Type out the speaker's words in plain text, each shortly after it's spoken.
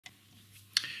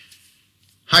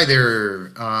Hi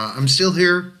there, I'm still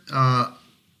here.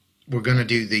 We're going to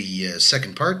do the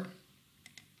second part.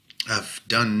 I've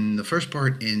done the first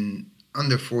part in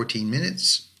under 14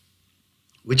 minutes,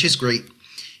 which is great.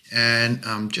 And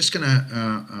I'm just going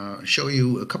to show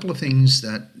you a couple of things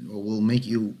that will make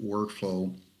your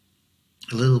workflow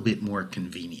a little bit more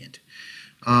convenient.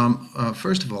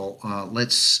 First of all,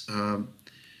 let's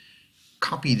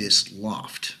copy this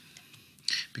loft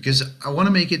because I want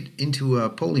to make it into a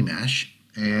polymesh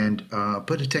and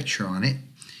put a texture on it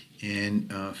and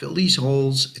fill these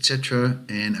holes, etc.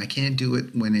 And I can't do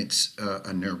it when it's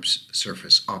a NURBS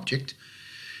surface object.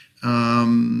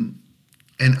 And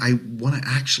I want to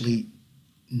actually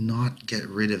not get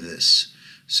rid of this.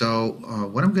 So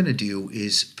what I'm going to do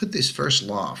is put this first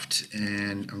loft,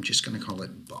 and I'm just going to call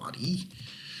it body.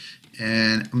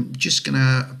 And I'm just going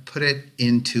to put it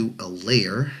into a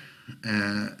layer,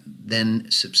 then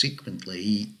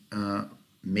subsequently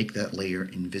make that layer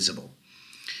invisible.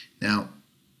 Now,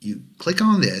 you click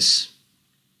on this,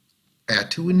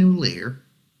 add to a new layer,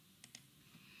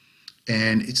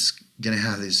 and it's going to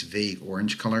have this vague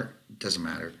orange color. Doesn't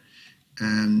matter.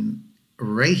 And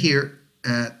right here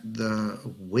at the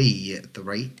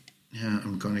right,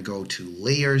 I'm going to go to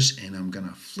layers and I'm going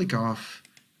to flick off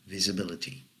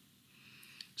visibility.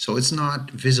 So it's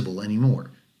not visible anymore.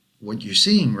 What you're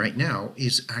seeing right now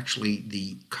is actually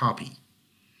the copy,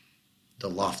 the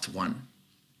loft one.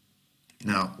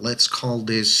 Now let's call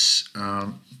this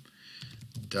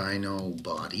Dino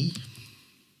Body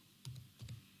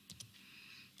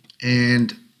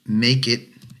and make it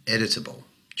editable.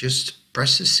 Just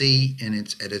press the C and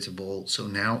it's editable. So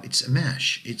now it's a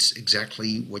mesh. It's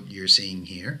exactly what you're seeing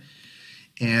here.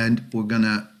 And we're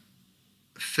gonna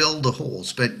fill the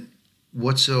holes. But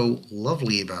what's so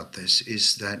lovely about this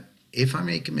is that if I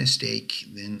make a mistake,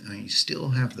 then I still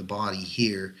have the body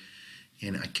here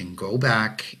and I can go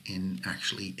back and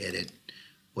actually edit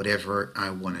whatever I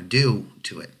want to do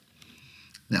to it.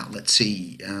 Now let's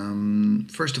see,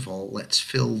 first of all, let's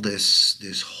fill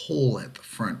this hole at the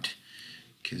front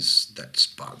because that's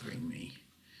bothering me.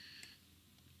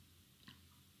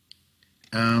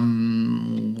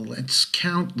 Let's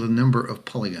count the number of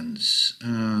polygons.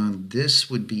 This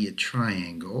would be a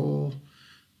triangle.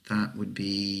 That would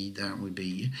be,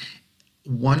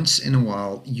 once in a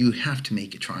while you have to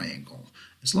make a triangle.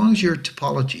 As long as your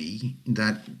topology,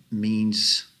 that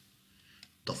means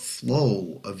the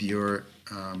flow of your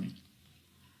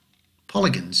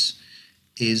polygons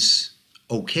is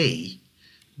okay,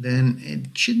 then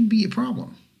it shouldn't be a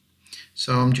problem.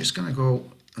 So I'm just going to go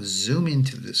zoom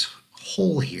into this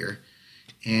hole here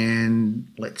and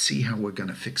let's see how we're going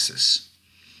to fix this.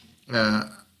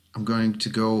 I'm going to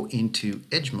go into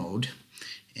edge mode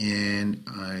and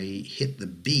I hit the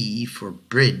B for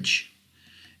bridge,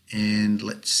 and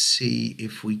let's see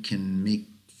if we can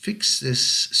fix this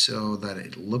so that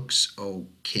it looks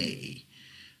okay.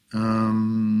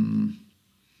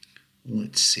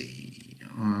 Let's see,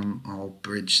 I'll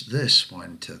bridge this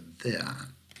one to that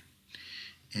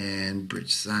and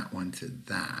bridge that one to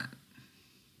that.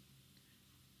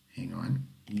 Hang on,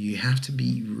 you have to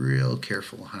be real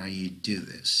careful how you do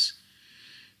this.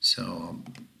 So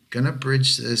I'm gonna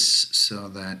bridge this so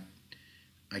that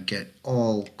I get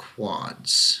all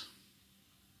quads.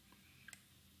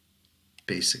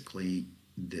 Basically,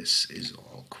 this is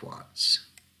all quads.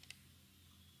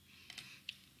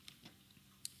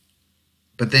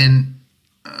 But then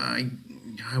I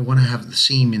want to have the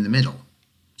seam in the middle.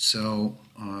 So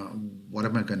what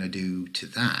am I going to do to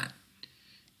that?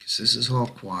 Because this is all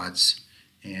quads.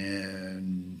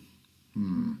 And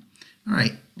all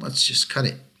right, let's just cut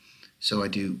it. So I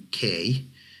do K,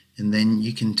 and then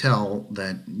you can tell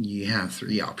that you have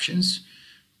three options: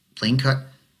 plane cut,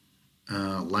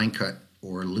 line cut,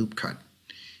 or loop cut.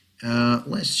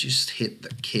 Let's just hit the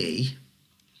K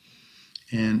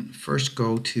and first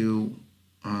go to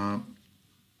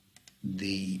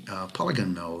the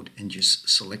polygon mode and just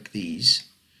select these.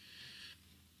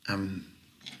 I'm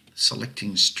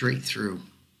selecting straight through.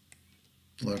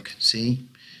 Look, see?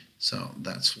 So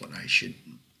that's what I should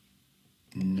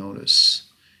notice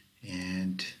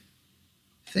and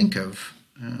think of.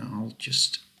 I'll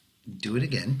just do it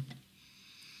again.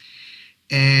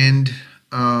 And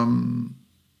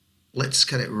let's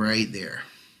cut it right there.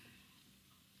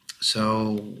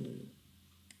 So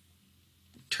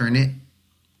turn it.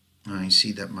 I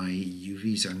see that my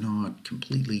UVs are not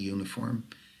completely uniform.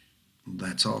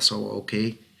 That's also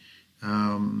okay.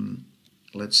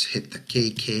 Let's hit the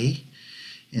KK.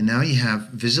 And now you have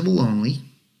visible only.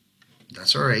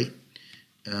 That's all right.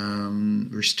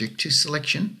 Restrict to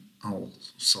selection. I'll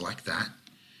select that.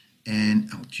 and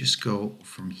I'll just go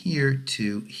from here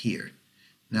to here.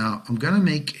 Now I'm going to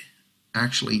make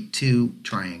actually two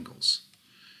triangles,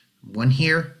 one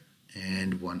here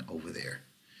and one over there,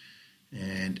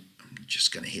 and I'm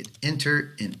just going to hit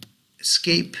enter and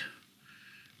escape,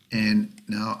 and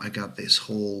now I got this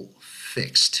hole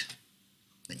fixed.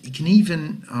 You can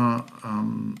even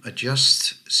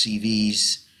adjust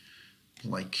CVs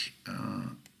like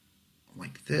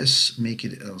this, make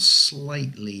it a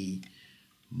slightly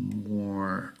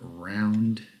more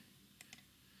round,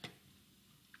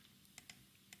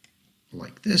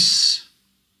 like this,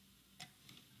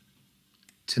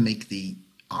 to make the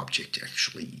object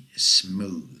actually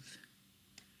smooth.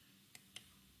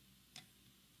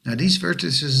 Now these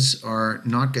vertices are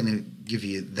not going to give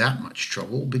you that much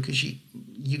trouble because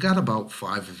you got about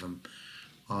 5 of them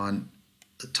on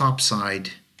the top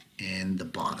side and the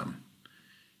bottom.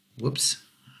 Whoops.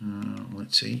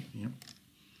 Let's see. Yep.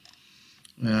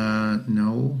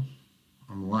 No,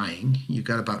 I'm lying. You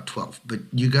got about 12, but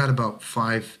you got about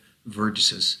 5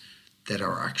 vertices that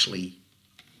are actually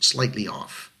slightly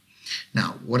off.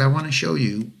 Now, what I want to show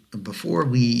you before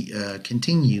we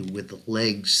continue with the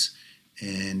legs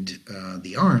and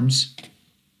the arms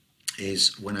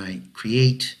is when I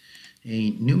create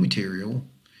a new material,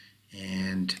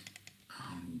 and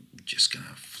I'm just going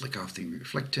to flick off the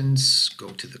reflectance, go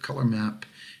to the color map,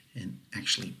 and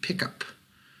actually pick up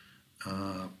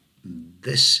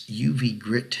this UV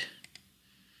grit,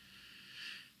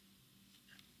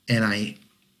 and I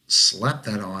slap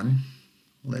that on.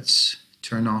 Let's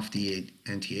turn off the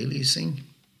anti-aliasing,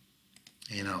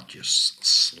 and I'll just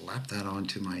slap that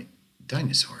onto my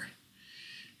dinosaur.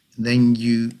 Then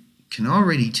you can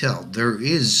already tell there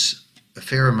is a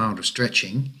fair amount of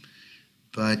stretching,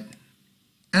 but it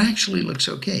actually looks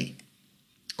okay.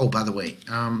 Oh, by the way,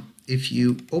 if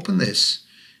you open this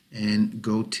and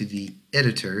go to the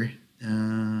editor,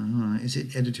 is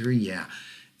it editor? Yeah.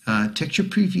 Texture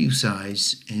preview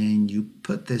size, and you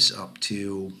put this up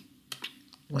to,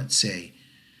 let's say,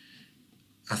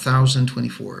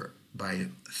 1024 by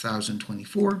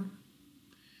 1024.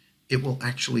 It will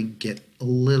actually get a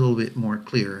little bit more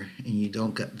clear, and you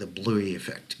don't get the blurry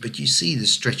effect, but you see the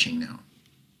stretching now.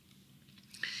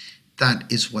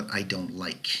 That is what I don't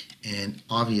like, and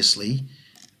obviously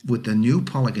with the new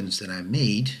polygons that I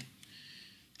made,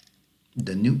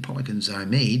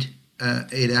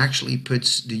 it actually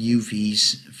puts the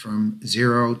UVs from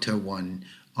 0 to 1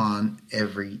 on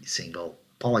every single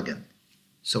polygon.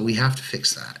 So we have to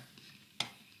fix that.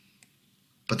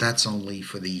 But that's only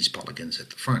for these polygons at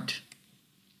the front.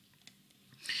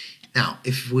 Now,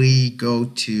 if we go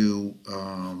to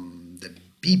the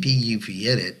BP UV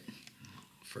edit,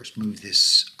 first move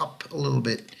this up a little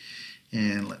bit,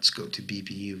 and let's go to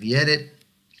BP UV edit.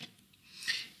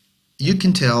 You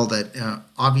can tell that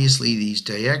obviously these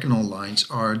diagonal lines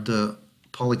are the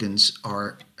polygons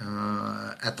are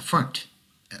at the front,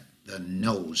 at the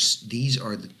nose. These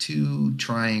are the 2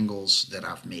 triangles that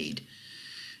I've made.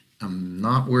 I'm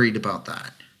not worried about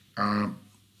that.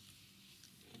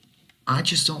 I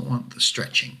just don't want the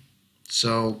stretching.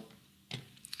 So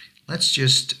let's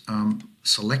just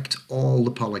select all the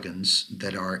polygons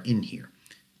that are in here.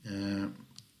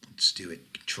 Let's do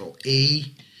it. Control A,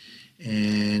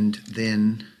 and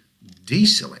then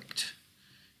deselect,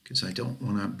 because I don't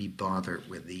want to be bothered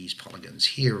with these polygons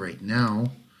here right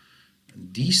now.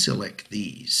 Deselect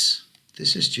these.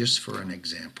 This is just for an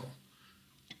example.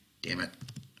 Damn it.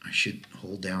 I should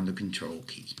hold down the control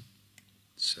key.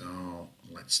 So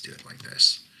let's do it like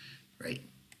this, right?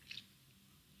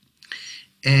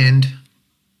 And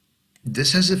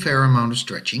this has a fair amount of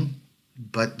stretching,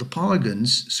 but the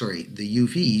polygons, sorry, the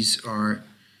UVs are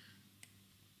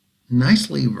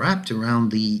nicely wrapped around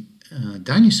the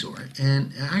dinosaur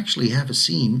and actually have a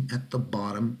seam at the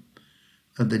bottom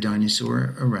of the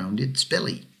dinosaur around its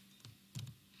belly.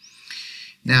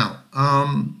 Now,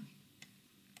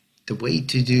 the way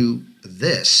to do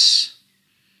this,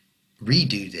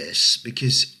 redo this,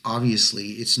 because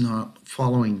obviously it's not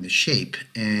following the shape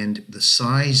and the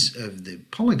size of the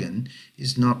polygon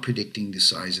is not predicting the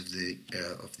size of the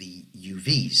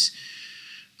UVs.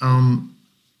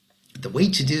 The way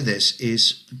to do this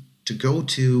is to go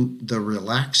to the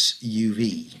Relax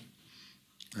UV.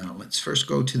 Let's first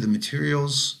go to the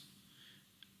materials,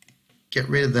 get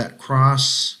rid of that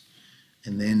cross,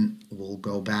 and then we'll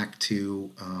go back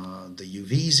to the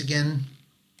UVs again.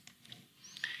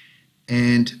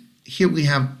 And here we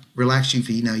have Relax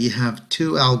UV. Now you have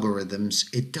 2 algorithms.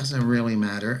 It doesn't really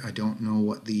matter. I don't know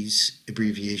what these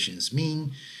abbreviations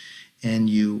mean. And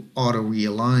you auto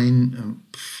realign.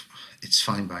 It's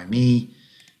fine by me.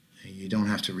 You don't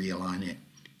have to realign it.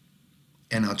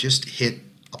 and I'll just hit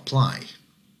apply.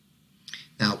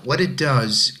 Now what it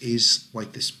does is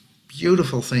like this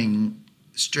beautiful thing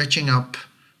stretching up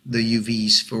the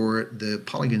UVs for the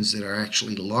polygons that are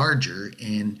actually larger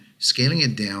and scaling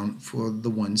it down for the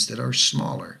ones that are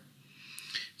smaller.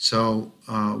 So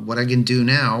what I can do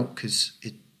now, because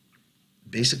it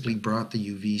basically brought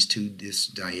the UVs to this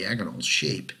diagonal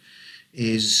shape,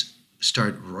 is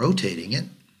start rotating it,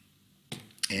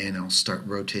 and I'll start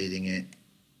rotating it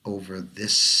over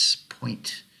this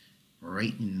point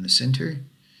right in the center,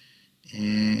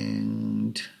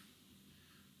 and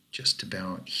just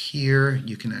about here.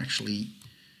 You can actually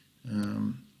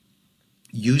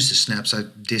use the snaps.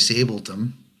 I've disabled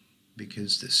them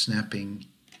because the snapping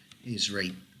is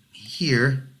right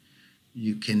here.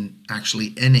 You can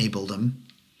actually enable them,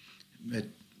 but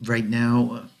right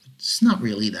now it's not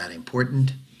really that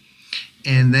important.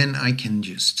 And then I can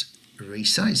just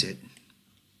resize it.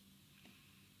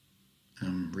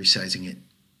 I'm resizing it.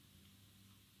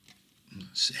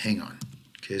 Hang on,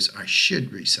 because I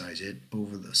should resize it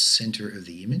over the center of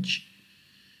the image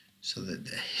so that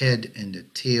the head and the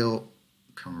tail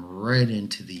come right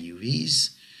into the UVs.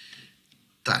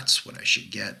 That's what I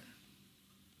should get.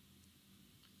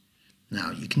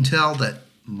 Now you can tell that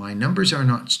my numbers are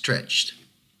not stretched.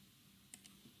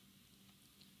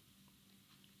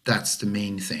 That's the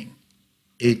main thing.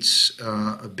 It's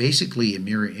basically a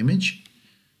mirror image,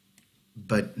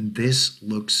 but this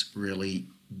looks really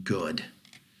good.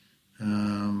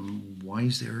 Why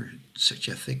is there such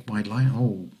a thick wide line?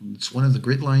 Oh, it's one of the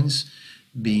grid lines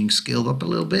being scaled up a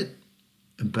little bit,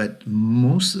 but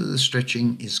most of the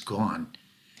stretching is gone.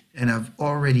 And I've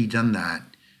already done that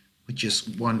with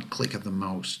just one click of the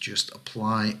mouse. Just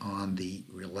apply on the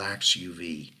relax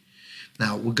UV.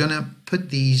 Now we're gonna put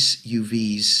these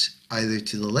UVs either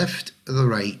to the left or the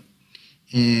right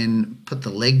and put the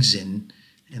legs in,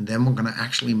 and then we're gonna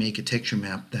actually make a texture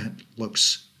map that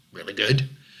looks really good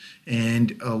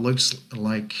and looks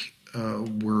like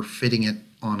we're fitting it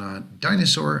on a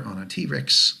dinosaur, on a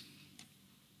T-Rex.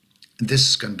 This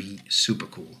is gonna be super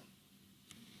cool.